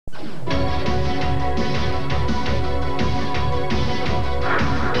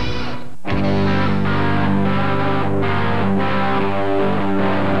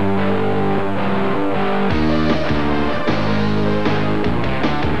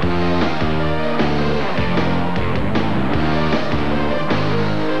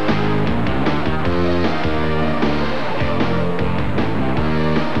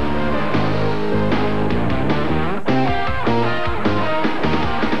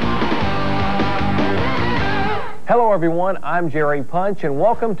Hello, everyone. I'm Jerry Punch, and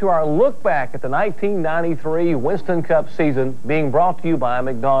welcome to our look back at the 1993 Winston Cup season being brought to you by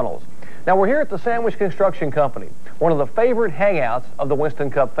McDonald's. Now, we're here at the Sandwich Construction Company, one of the favorite hangouts of the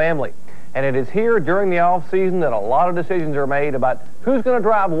Winston Cup family. And it is here during the off-season that a lot of decisions are made about who's going to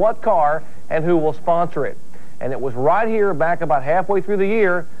drive what car and who will sponsor it. And it was right here, back about halfway through the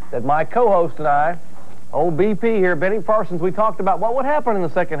year, that my co-host and I, old BP here, Benny Parsons, we talked about what would happen in the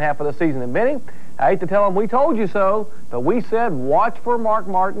second half of the season. And Benny, I hate to tell him we told you so, but we said watch for Mark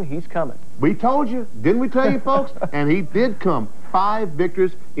Martin. He's coming. We told you. Didn't we tell you, folks? And he did come. 5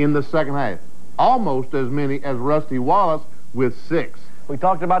 victories in the second half. Almost as many as Rusty Wallace with 6. We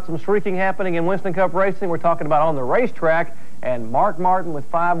talked about some streaking happening in Winston Cup racing. We're talking about on the racetrack. And Mark Martin with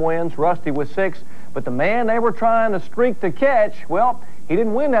 5 wins, Rusty with 6. But the man they were trying to streak to catch, well, he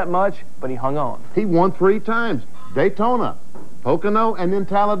didn't win that much, but he hung on. He won 3 times. Daytona, Pocono, and then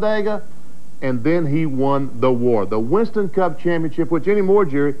Talladega. And then he won the war. The Winston Cup Championship, which anymore,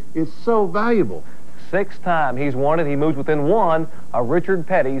 Jerry, is so valuable. 6th time he's won it. He moves within 1 of Richard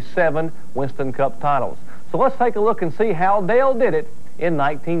Petty's 7 Winston Cup titles. So let's take a look and see how Dale did it in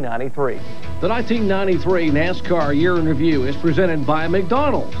 1993. The 1993 NASCAR Year in Review is presented by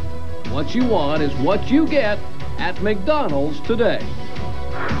McDonald's. What you want is what you get at McDonald's today.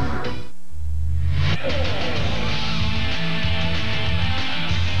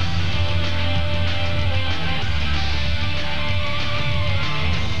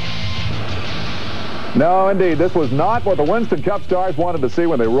 No, indeed. This was not what the Winston Cup stars wanted to see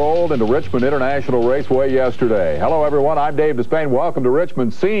when they rolled into Richmond International Raceway yesterday. Hello, everyone. I'm Dave Despain. Welcome to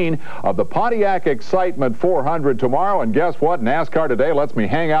Richmond, scene of the Pontiac Excitement 400 tomorrow. And guess what? NASCAR Today lets me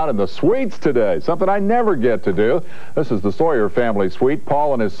hang out in the suites today, something I never get to do. This is the Sawyer family suite.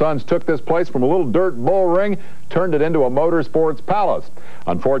 Paul and his sons took this place from a little dirt bull ring, turned it into a motorsports palace.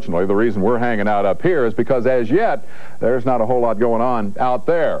 Unfortunately, the reason we're hanging out up here is because, as yet, there's not a whole lot going on out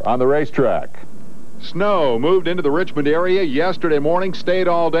there on the racetrack. Snow moved into the Richmond area yesterday morning, stayed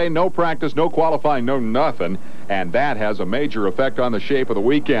all day, no practice, no qualifying, no nothing, and that has a major effect on the shape of the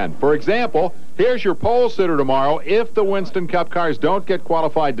weekend. For example, here's your pole sitter tomorrow. If the Winston Cup cars don't get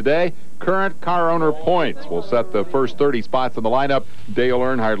qualified today, current car owner points will set the first 30 spots in the lineup. Dale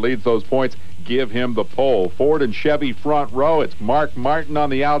Earnhardt leads those points. Give him the pole. Ford and Chevy front row. It's Mark Martin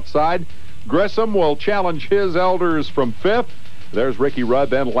on the outside. Grissom will challenge his elders from 5th. There's Ricky Rudd,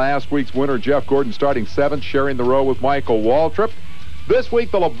 then last week's winner, Jeff Gordon, starting 7th, sharing the row with Michael Waltrip. This week,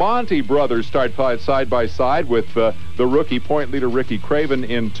 the Labonte brothers start side by side with the rookie point leader, Ricky Craven,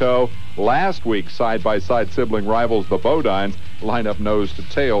 in tow. Last week, side-by-side sibling rivals, the Bodines, line up nose to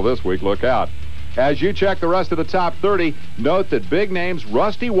tail this week. Look out. As you check the rest of the top 30, note that big names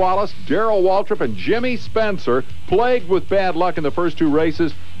Rusty Wallace, Darrell Waltrip, and Jimmy Spencer, plagued with bad luck in the first 2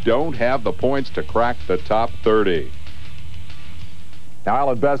 races, don't have the points to crack the top 30. Now,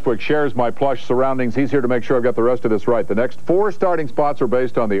 Alan Bestwick shares my plush surroundings. He's here to make sure I've got the rest of this right. The next 4 starting spots are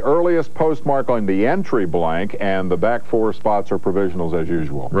based on the earliest postmark on the entry blank, and the back 4 spots are provisionals as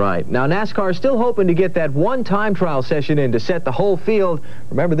usual. Right. Now, NASCAR is still hoping to get that 1 time trial session in to set the whole field.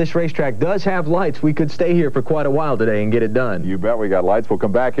 Remember, this racetrack does have lights. We could stay here for quite a while today and get it done. You bet we got lights. We'll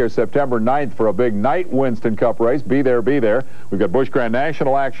come back here September 9th for a big night Winston Cup race. Be there, be there. We've got Busch Grand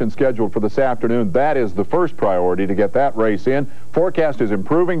National action scheduled for this afternoon. That is the first priority to get that race in. Forecast is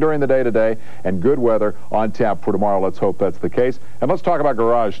improving during the day today, and good weather on tap for tomorrow. Let's hope that's the case. And let's talk about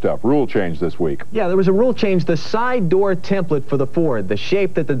garage stuff. Rule change this week. Yeah, there was a rule change. The side door template for the Ford, the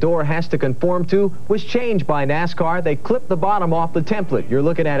shape that the door has to conform to, was changed by NASCAR. They clipped the bottom off the template. You're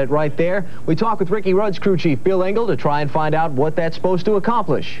looking at it right there. We talked with Ricky Rudd's crew chief, Bill Engel, to try and find out what that's supposed to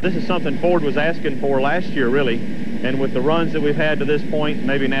accomplish. This is something Ford was asking for last year, really. And with the runs that we've had to this point,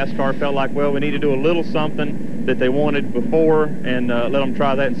 maybe NASCAR felt like, well, we need to do a little something that they wanted before and let them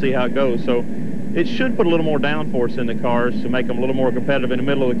try that and see how it goes. So it should put a little more downforce in the cars to make them a little more competitive in the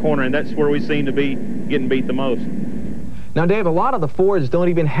middle of the corner, and that's where we seem to be getting beat the most. Now, Dave, a lot of the Fords don't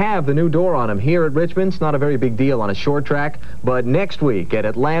even have the new door on them. Here at Richmond, it's not a very big deal on a short track, but next week at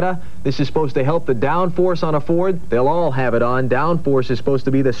Atlanta, this is supposed to help the downforce on a Ford. They'll all have it on. Downforce is supposed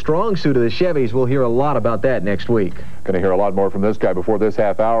to be the strong suit of the Chevys. We'll hear a lot about that next week. Going to hear a lot more from this guy before this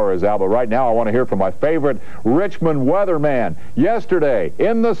half hour is out, but right now I want to hear from my favorite Richmond weatherman. Yesterday,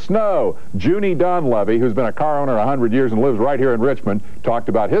 in the snow, Junie Dunleavy, who's been a car owner 100 years and lives right here in Richmond, talked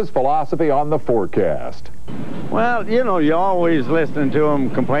about his philosophy on the forecast. Well, you know, you're always listening to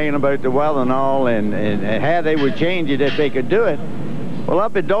them complain about the weather and all, and how they would change it if they could do it. Well,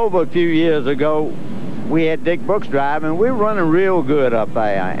 up at Dover a few years ago, we had Dick Brooks driving. We were running real good up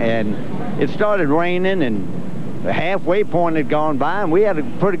there, and it started raining, and the halfway point had gone by, and we had a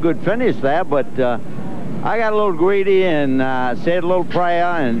pretty good finish there, but I got a little greedy and said a little prayer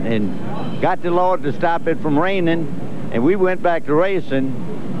and got the Lord to stop it from raining, and we went back to racing.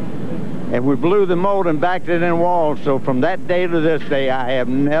 And we blew the mold and backed it in the wall. So from that day to this day, I have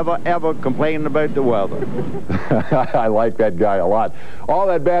never, ever complained about the weather. I like that guy a lot. All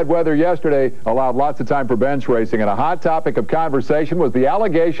that bad weather yesterday allowed lots of time for bench racing, and a hot topic of conversation was the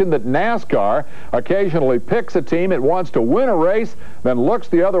allegation that NASCAR occasionally picks a team it wants to win a race, then looks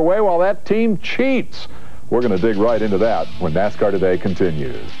the other way while that team cheats. We're going to dig right into that when NASCAR Today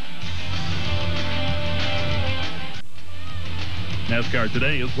continues. NASCAR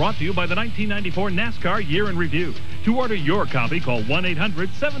Today is brought to you by the 1994 NASCAR Year in Review. To order your copy, call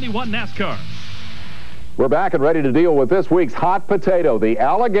 1-800-71-NASCAR. We're back and ready to deal with this week's hot potato, the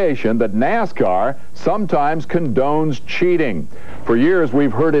allegation that NASCAR sometimes condones cheating. For years,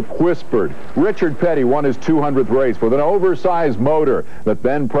 we've heard it whispered. Richard Petty won his 200th race with an oversized motor that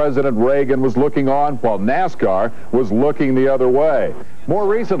then President Reagan was looking on while NASCAR was looking the other way. More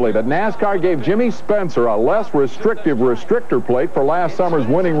recently, that NASCAR gave Jimmy Spencer a less restrictive restrictor plate for last summer's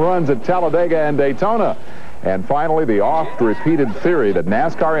winning runs at Talladega and Daytona. And finally, the oft-repeated theory that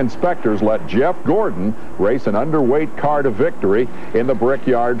NASCAR inspectors let Jeff Gordon race an underweight car to victory in the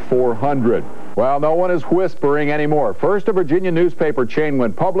Brickyard 400. Well, no one is whispering anymore. First, a Virginia newspaper chain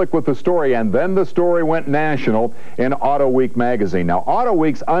went public with the story, and then the story went national in Auto Week magazine. Now, Auto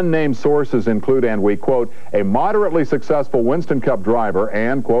Week's unnamed sources include, and we quote, a moderately successful Winston Cup driver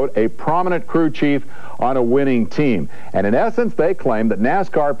and, quote, a prominent crew chief on a winning team. And in essence, they claim that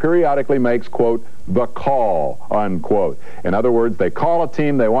NASCAR periodically makes, quote, the call, unquote. In other words, they call a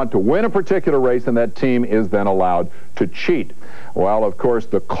team they want to win a particular race, and that team is then allowed to cheat. Well, of course,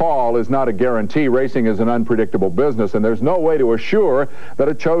 the call is not a guarantee. Racing is an unpredictable business, and there's no way to assure that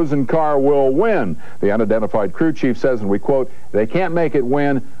a chosen car will win. The unidentified crew chief says, and we quote, they can't make it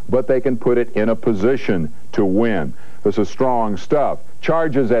win, but they can put it in a position to win. This is strong stuff.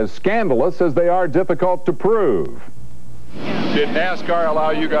 Charges as scandalous as they are difficult to prove. Did NASCAR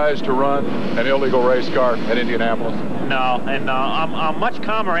allow you guys to run an illegal race car at Indianapolis? No, and I'm much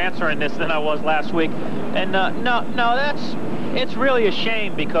calmer answering this than I was last week. And it's really a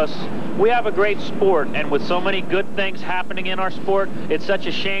shame because we have a great sport, and with so many good things happening in our sport, it's such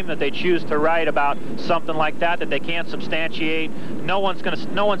a shame that they choose to write about something like that they can't substantiate. No one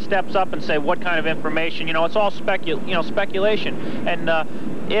steps up and say what kind of information. You know, it's all speculation. And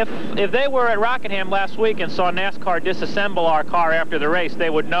if they were at Rockingham last week and saw NASCAR disassemble our car after the race, they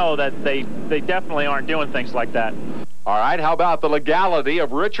would know that they definitely aren't doing things like that. All right, how about the legality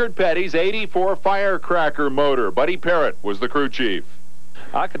of Richard Petty's 84 Firecracker motor? Buddy Parrott was the crew chief.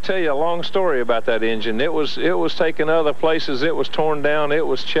 I could tell you a long story about that engine. It was taken other places. It was torn down. It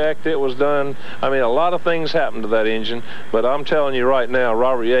was checked. It was done. I mean, a lot of things happened to that engine. But I'm telling you right now,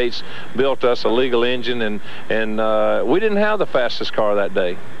 Robert Yates built us a legal engine, and we didn't have the fastest car that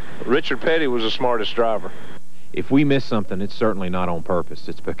day. Richard Petty was the smartest driver. If we miss something, it's certainly not on purpose.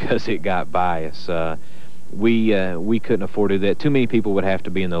 It's because it got by us. We couldn't afford to do that. Too many people would have to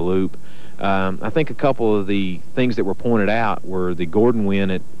be in the loop. I think a couple of the things that were pointed out were the Gordon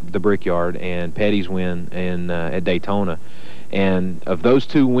win at the Brickyard and Petty's win at Daytona. And of those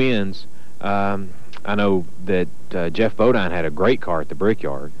two wins, I know that Jeff Bodine had a great car at the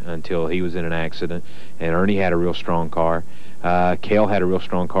Brickyard until he was in an accident, and Ernie had a real strong car. Cale had a real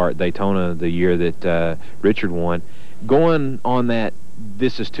strong car at Daytona the year that Richard won. Going on that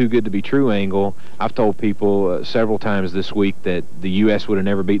this is too good to be true angle, I've told people several times this week that the U.S. would have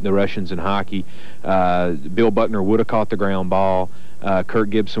never beaten the Russians in hockey. Bill Buckner would have caught the ground ball.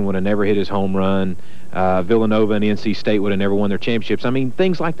 Kirk Gibson would have never hit his home run. Villanova and NC State would have never won their championships. I mean,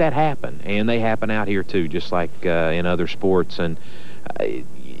 things like that happen, and they happen out here too, just like in other sports. And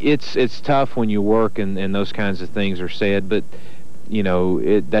it's tough when you work and those kinds of things are said, but you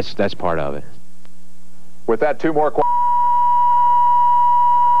know that's part of it. With that, two more questions.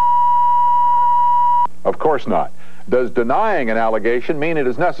 Of course not. Does denying an allegation mean it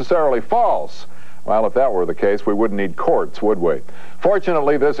is necessarily false? Well, if that were the case, we wouldn't need courts, would we?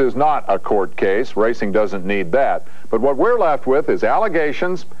 Fortunately, this is not a court case. Racing doesn't need that. But what we're left with is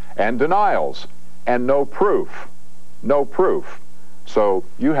allegations and denials, and no proof. No proof. So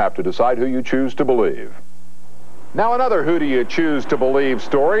you have to decide who you choose to believe. Now another who do you choose to believe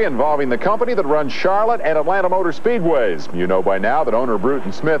story involving the company that runs Charlotte and Atlanta Motor Speedways. You know by now that owner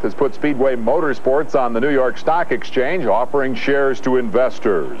Bruton Smith has put Speedway Motorsports on the New York Stock Exchange, offering shares to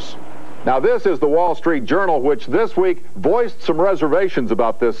investors. Now, this is the Wall Street Journal, which this week voiced some reservations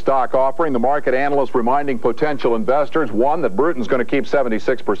about this stock offering. The market analysts reminding potential investors, one, that Bruton's going to keep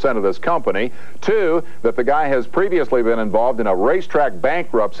 76% of this company. Two, that the guy has previously been involved in a racetrack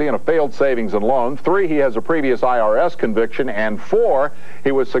bankruptcy and a failed savings and loan. Three, he has a previous IRS conviction. And four,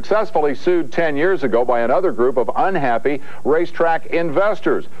 he was successfully sued 10 years ago by another group of unhappy racetrack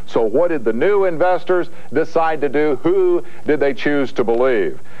investors. So what did the new investors decide to do? Who did they choose to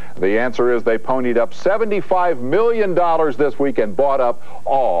believe? The answer is they ponied up $75 million this week and bought up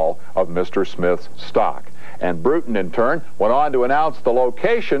all of Mr. Smith's stock. And Bruton, in turn, went on to announce the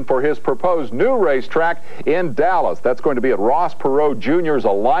location for his proposed new racetrack in Dallas. That's going to be at Ross Perot Jr.'s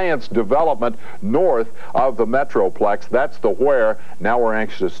Alliance Development north of the Metroplex. That's the where. Now we're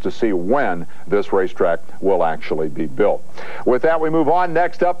anxious to see when this racetrack will actually be built. With that, we move on.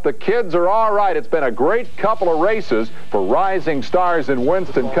 Next up, the kids are all right. It's been a great couple of races for rising stars in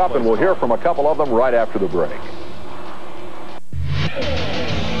Winston Cup, and we'll hear from a couple of them right after the break.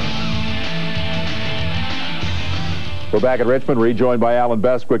 We're back at Richmond, rejoined by Alan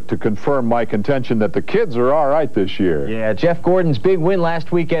Bestwick to confirm my contention that the kids are all right this year. Yeah, Jeff Gordon's big win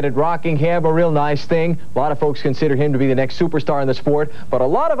last weekend at Rockingham, a real nice thing. A lot of folks consider him to be the next superstar in the sport, but a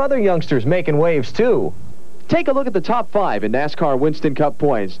lot of other youngsters making waves, too. Take a look at the top 5 in NASCAR Winston Cup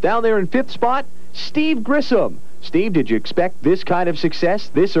points. Down there in 5th spot, Steve Grissom. Steve, did you expect this kind of success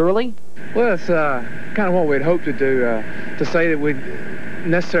this early? Well, it's kind of what we'd hoped to do. To say that we'd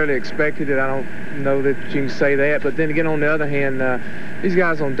necessarily expected it, I don't know that you can say that. But then again, on the other hand, these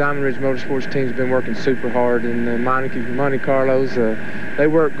guys on Diamond Ridge Motorsports team have been working super hard. And Monte Carlos, they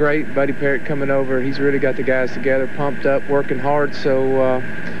work great. Buddy Parrott coming over, he's really got the guys together, pumped up, working hard. So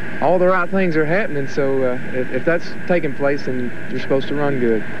all the right things are happening. So if that's taking place, then you're supposed to run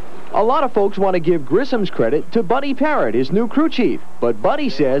good. A lot of folks want to give Grissom's credit to Buddy Parrott, his new crew chief. But Buddy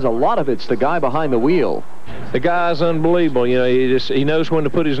says a lot of it's the guy behind the wheel. The guy's unbelievable. You know, he knows when to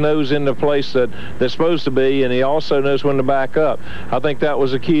put his nose in the place that's supposed to be, and he also knows when to back up. I think that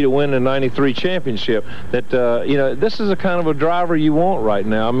was the key to winning the '93 championship. That you know, this is the kind of a driver you want right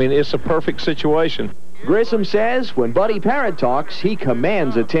now. I mean, it's a perfect situation. Grissom says when Buddy Parrott talks, he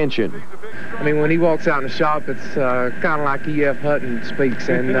commands attention. I mean, when he walks out in the shop, it's kind of like E.F. Hutton speaks,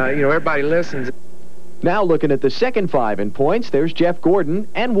 and, you know, everybody listens. Now looking at the second 5 in points, there's Jeff Gordon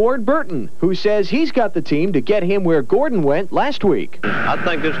and Ward Burton, who says he's got the team to get him where Gordon went last week. I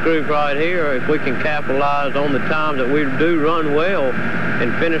think this group right here, if we can capitalize on the times that we do run well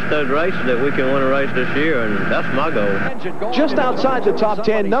and finish those races, that we can win a race this year, and that's my goal. Just outside the top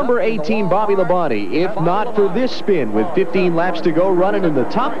 10, number 18, Bobby Labonte. If not for this spin with 15 laps to go, running in the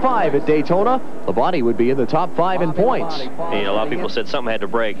top 5 at Daytona, Labonte would be in the top 5 in points. You know, a lot of people said something had to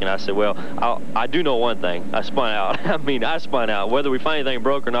break, and I said, well, I do know one thing. I spun out. I mean, I spun out. Whether we find anything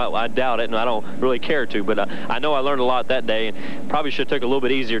broke or not, I doubt it, and I don't really care to. But I know I learned a lot that day, and probably should have took a little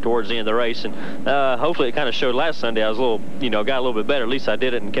bit easier towards the end of the race. And hopefully it kind of showed last Sunday I was a little, you know, got a little bit better. At least I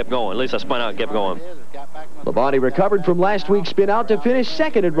did it and kept going. At least I spun out and kept going. Labonte recovered from last week's spin out to finish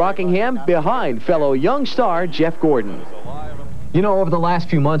second at Rockingham behind fellow young star Jeff Gordon. You know, over the last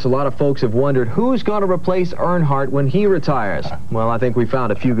few months, a lot of folks have wondered who's going to replace Earnhardt when he retires. Well, I think we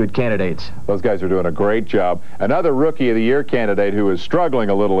found a few good candidates. Those guys are doing a great job. Another Rookie of the Year candidate who is struggling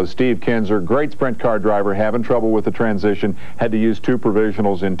a little is Steve Kinzer, great sprint car driver, having trouble with the transition, had to use 2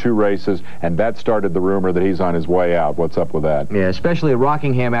 provisionals in 2 races, and that started the rumor that he's on his way out. What's up with that? Yeah, especially at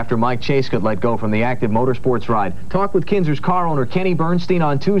Rockingham after Mike Chase got let go from the active motorsports ride. Talked with Kinzer's car owner Kenny Bernstein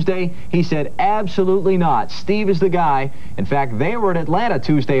on Tuesday. He said absolutely not. Steve is the guy. In fact, they were at Atlanta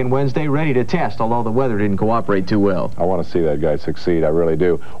Tuesday and Wednesday ready to test, although the weather didn't cooperate too well. I want to see that guy succeed. I really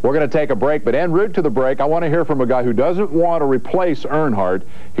do. We're going to take a break, but en route to the break, I want to hear from a guy who doesn't want to replace Earnhardt.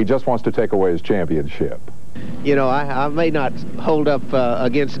 He just wants to take away his championship. You know, I may not hold up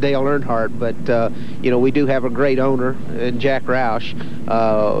against Dale Earnhardt, but, you know, we do have a great owner in Jack Roush.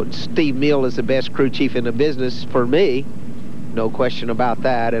 Steve Mill is the best crew chief in the business for me. No question about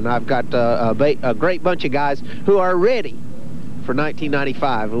that. And I've got a great bunch of guys who are ready for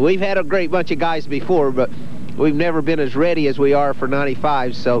 1995. We've had a great bunch of guys before, but we've never been as ready as we are for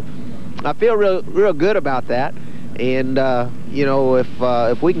 95. So I feel real good about that. And, you know,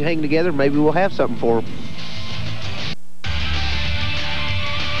 if we can hang together, maybe we'll have something for them.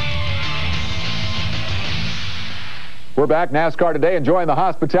 We're back, NASCAR Today, enjoying the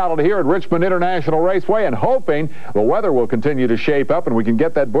hospitality here at Richmond International Raceway and hoping the weather will continue to shape up and we can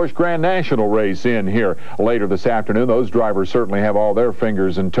get that Busch Grand National race in here later this afternoon. Those drivers certainly have all their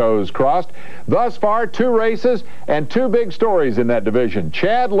fingers and toes crossed. Thus far, 2 races and 2 big stories in that division.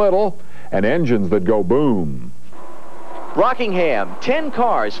 Chad Little and engines that go boom. Rockingham, 10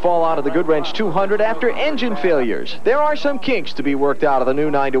 cars fall out of the Goodwrench 200 after engine failures. There are some kinks to be worked out of the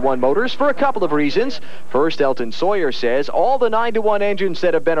new 9-to-1 motors for a couple of reasons. First, Elton Sawyer says all the 9-to-1 engines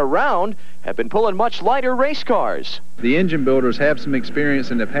that have been around have been pulling much lighter race cars. The engine builders have some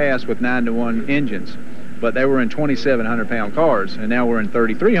experience in the past with 9-to-1 engines, but they were in 2,700-pound cars, and now we're in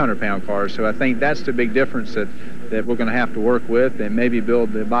 3,300-pound cars. So I think that's the big difference that we're going to have to work with, and maybe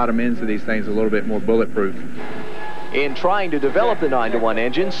build the bottom ends of these things a little bit more bulletproof. In trying to develop the 9-to-1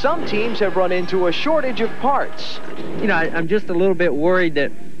 engine, some teams have run into a shortage of parts. You know, I'm just a little bit worried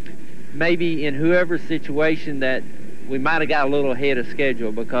that maybe in whoever's situation that we might have got a little ahead of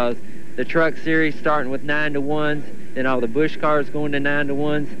schedule, because the truck series starting with 9-to-1s, and all the Busch cars going to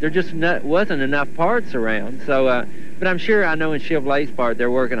 9-to-1s, there just wasn't enough parts around. So, but I'm sure, I know in Chevrolet's part, they're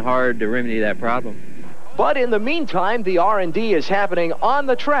working hard to remedy that problem. But in the meantime, the R&D is happening on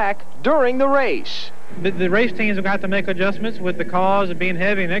the track during the race. The race teams have got to make adjustments with the cars and being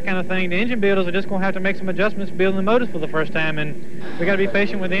heavy and that kind of thing. The engine builders are just going to have to make some adjustments building the motors for the first time, and we got to be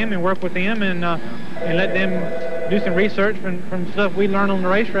patient with them and work with them and let them do some research from stuff we learn on the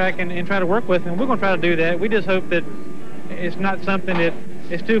racetrack and try to work with them. We're going to try to do that. We just hope that it's not something that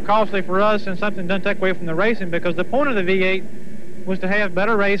is too costly for us and something doesn't take away from the racing, because the point of the V8 was to have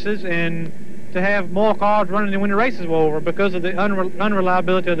better races and to have more cars running when the races were over because of the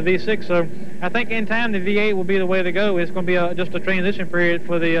unreliability of the V6. So I think in time the V8 will be the way to go. It's going to be just a transition period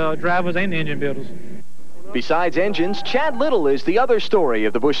for the drivers and the engine builders. Besides engines, Chad Little is the other story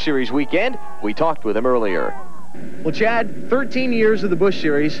of the Busch Series weekend. We talked with him earlier. Well, Chad, 13 years of the Busch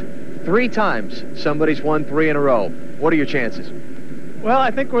Series, 3 times somebody's won 3 in a row. What are your chances? Well,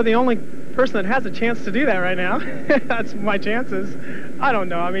 I think we're the only person that has a chance to do that right now. That's my chances. I don't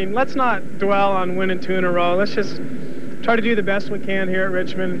know. I mean, let's not dwell on winning 2 in a row. Let's just try to do the best we can here at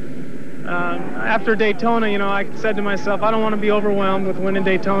Richmond. After Daytona, you know, I said to myself, I don't want to be overwhelmed with winning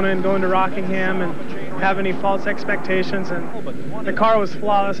Daytona and going to Rockingham and have any false expectations. And the car was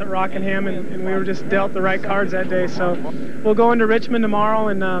flawless at Rockingham, and we were just dealt the right cards that day. So we'll go into Richmond tomorrow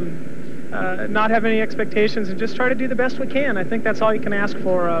and not have any expectations and just try to do the best we can. I think that's all you can ask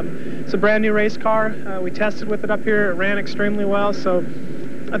for. It's a brand new race car. We tested with it up here. It ran extremely well, so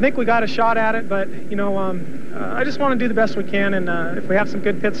I think we got a shot at it, but you know, I just want to do the best we can, and if we have some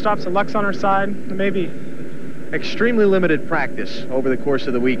good pit stops, the luck's on our side, maybe. Extremely limited practice over the course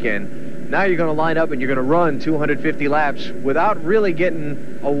of the weekend. Now you're going to line up and you're going to run 250 laps without really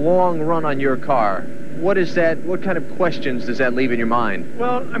getting a long run on your car. What is that? What kind of questions does that leave in your mind?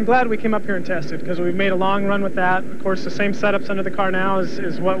 Well, I'm glad we came up here and tested, because we've made a long run with that. Of course, the same setups under the car now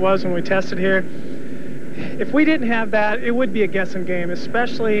is what it was when we tested here. If we didn't have that, it would be a guessing game,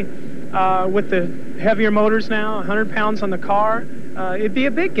 especially with the heavier motors now, 100 pounds on the car. It'd be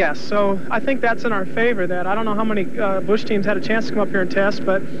a big guess. So I think that's in our favor. That I don't know how many Busch teams had a chance to come up here and test,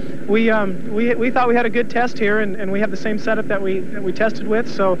 but we thought we had a good test here, and we have the same setup that we tested with.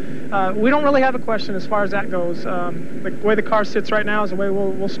 So we don't really have a question as far as that goes. The way the car sits right now is the way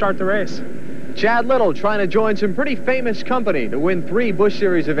we'll start the race. Chad Little trying to join some pretty famous company to win 3 Busch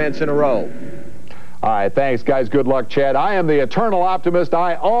Series events in a row. All right, thanks, guys. Good luck, Chad. I am the eternal optimist.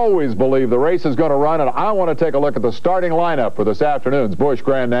 I always believe the race is going to run, and I want to take a look at the starting lineup for this afternoon's Busch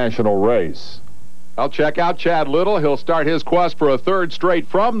Grand National Race. I'll check out Chad Little. He'll start his quest for a 3rd straight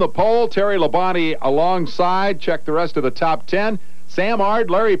from the pole. Terry Labonte alongside. Check the rest of the top 10. Sam Ard,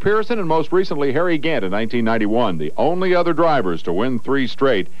 Larry Pearson, and most recently Harry Gant in 1991. The only other drivers to win 3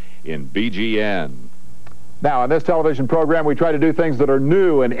 straight in BGN. Now, on this television program, we try to do things that are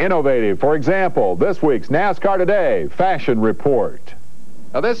new and innovative. For example, this week's NASCAR Today Fashion Report.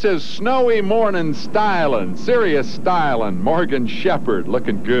 Now, this is snowy morning styling, serious styling. Morgan Shepherd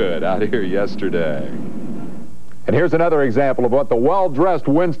looking good out here yesterday. And here's another example of what the well-dressed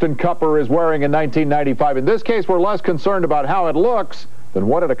Winston Cupper is wearing in 1995. In this case, we're less concerned about how it looks than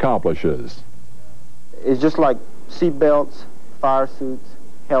what it accomplishes. It's just like seat belts, fire suits,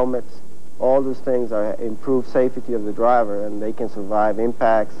 helmets. All those things are improved safety of the driver, and they can survive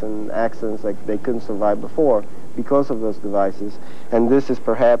impacts and accidents like they couldn't survive before because of those devices. And this is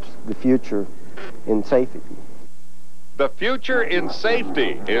perhaps the future in safety. The future in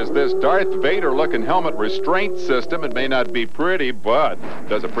safety is this Darth Vader-looking helmet restraint system. It may not be pretty, but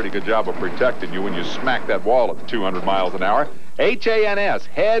does a pretty good job of protecting you when you smack that wall at 200 miles an hour. HANS,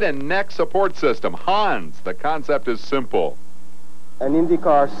 Head and Neck Support System. Hans, the concept is simple. An Indy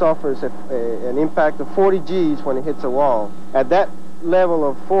car suffers an impact of 40 Gs when it hits a wall. At that level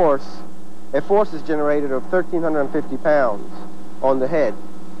of force, a force is generated of 1,350 pounds on the head,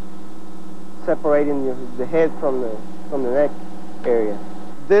 separating the head from the neck area.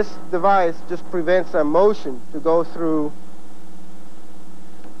 This device just prevents a motion to go through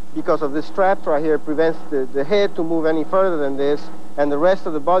because of this strap right here, prevents the head to move any further than this, and the rest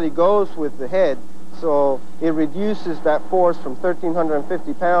of the body goes with the head. So it reduces that force from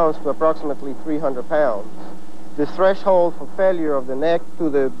 1,350 pounds to approximately 300 pounds. The threshold for failure of the neck to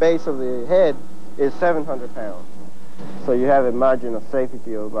the base of the head is 700 pounds. So you have a margin of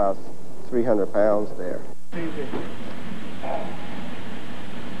safety of about 300 pounds there.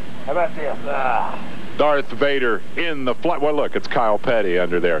 How about this? Darth Vader in the flight. Well, look, it's Kyle Petty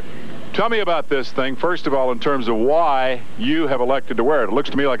under there. Tell me about this thing, first of all, in terms of why you have elected to wear it. It looks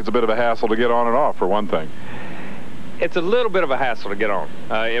to me like it's a bit of a hassle to get on and off, for one thing. It's a little bit of a hassle to get on.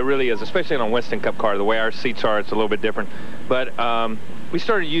 It really is, especially on a Winston Cup car. The way our seats are, it's a little bit different. But we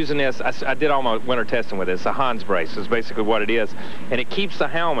started using this. I did all my winter testing with it. It's a Hans brace is basically what it is. And it keeps the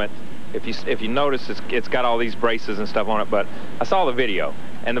helmet, if you notice, it's got all these braces and stuff on it. But I saw the video,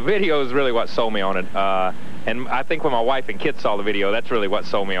 and the video is really what sold me on it. And I think when my wife and kids saw the video, that's really what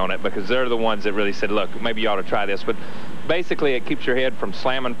sold me on it, because they're the ones that really said, look, maybe you ought to try this. But basically, it keeps your head from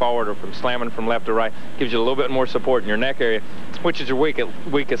slamming forward or from slamming from left to right, gives you a little bit more support in your neck area, which is your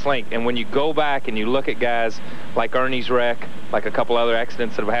weakest link. And when you go back and you look at guys like Ernie's wreck, like a couple other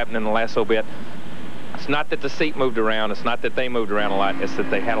accidents that have happened in the last little bit, it's not that the seat moved around, it's not that they moved around a lot, it's that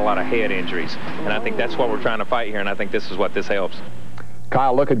they had a lot of head injuries. And I think that's what we're trying to fight here, and I think this is what this helps.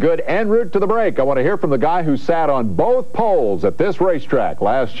 Kyle, looking good en route to the break. I want to hear from the guy who sat on both poles at this racetrack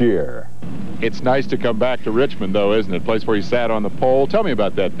last year. It's nice to come back to Richmond, though, isn't it? A place where you sat on the pole. Tell me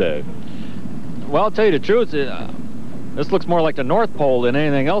about that day. Well, I'll tell you the truth. This looks more like the North Pole than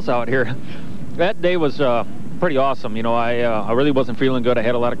anything else out here. That day was pretty awesome. You know, I really wasn't feeling good. I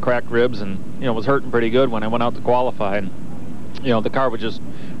had a lot of cracked ribs and, you know, was hurting pretty good when I went out to qualify. And, you know, the car was just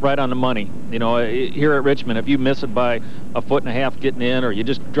right on the money. You know, here at Richmond, if you miss it by a foot and a half getting in, or you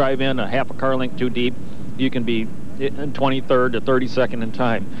just drive in a half a car length too deep, you can be in 23rd to 32nd in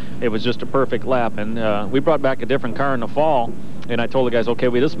time. It was just a perfect lap. And we brought back a different car in the fall, and I told the guys, okay,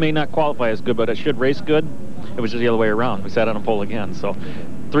 this may not qualify as good, but it should race good. It was just the other way around. We sat on a pole again. So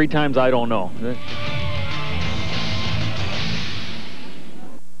 3 times, I don't know.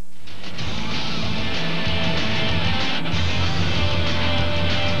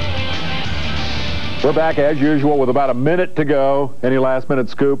 We're back as usual with about a minute to go. Any last-minute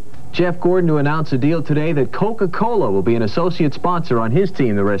scoop? Jeff Gordon to announce a deal today that Coca-Cola will be an associate sponsor on his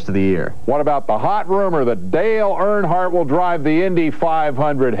team the rest of the year. What about the hot rumor that Dale Earnhardt will drive the Indy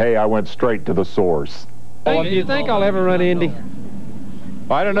 500? Hey, I went straight to the source. Do you think I'll ever run Indy?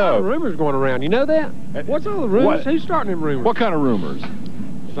 I don't know. Rumors going around. You know that? What's all the rumors? Who's starting them rumors? What kind of rumors?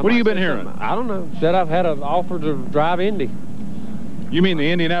 What have you been hearing? I don't know. Said I've had an offer to drive Indy. You mean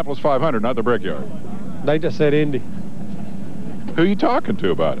the Indianapolis 500, not the Brickyard? They just said Indy. Who are you talking to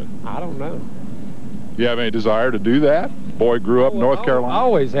about it? I don't know. Do you have any desire to do that? Boy grew up in North Carolina. I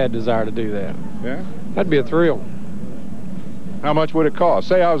always had desire to do that. Yeah? That'd be a thrill. How much would it cost?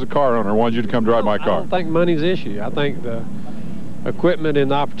 Say I was a car owner and wanted you to come drive my car. I don't think money's the issue. I think the equipment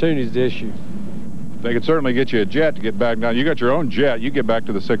and the opportunity is the issue. They could certainly get you a jet to get back down. You got your own jet. You get back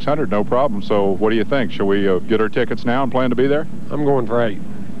to the 600, no problem. So what do you think? Shall we get our tickets now and plan to be there? I'm going for 8.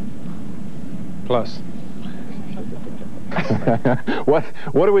 Plus. What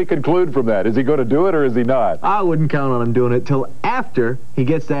do we conclude from that? Is he going to do it or is he not? I wouldn't count on him doing it till after he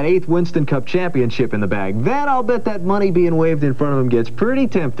gets that 8th Winston Cup championship in the bag. Then I'll bet that money being waved in front of him gets pretty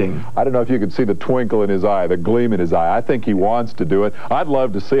tempting. I don't know if you could see the twinkle in his eye, the gleam in his eye. I think he wants to do it. I'd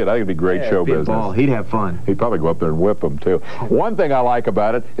love to see it. I think it'd be great show business. Ball. He'd have fun. He'd probably go up there and whip them, too. One thing I like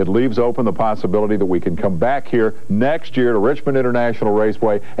about it, it leaves open the possibility that we can come back here next year to Richmond International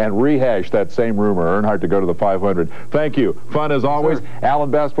Raceway and rehash that same rumor, Earnhardt to go to the 500. Thank you. Fun as always.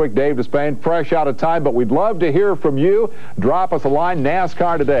 Alan Bestwick, Dave Despain, fresh out of time, but we'd love to hear from you. Drop us a line,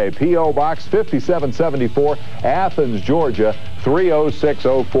 NASCAR Today, P.O. Box 5774, Athens, Georgia,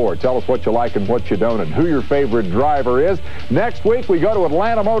 30604. Tell us what you like and what you don't and who your favorite driver is. Next week, we go to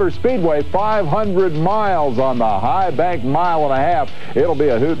Atlanta Motor Speedway, 500 miles on the High Bank mile and a half. It'll be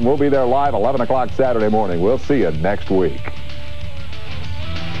a hoot, and we'll be there live 11 o'clock Saturday morning. We'll see you next week.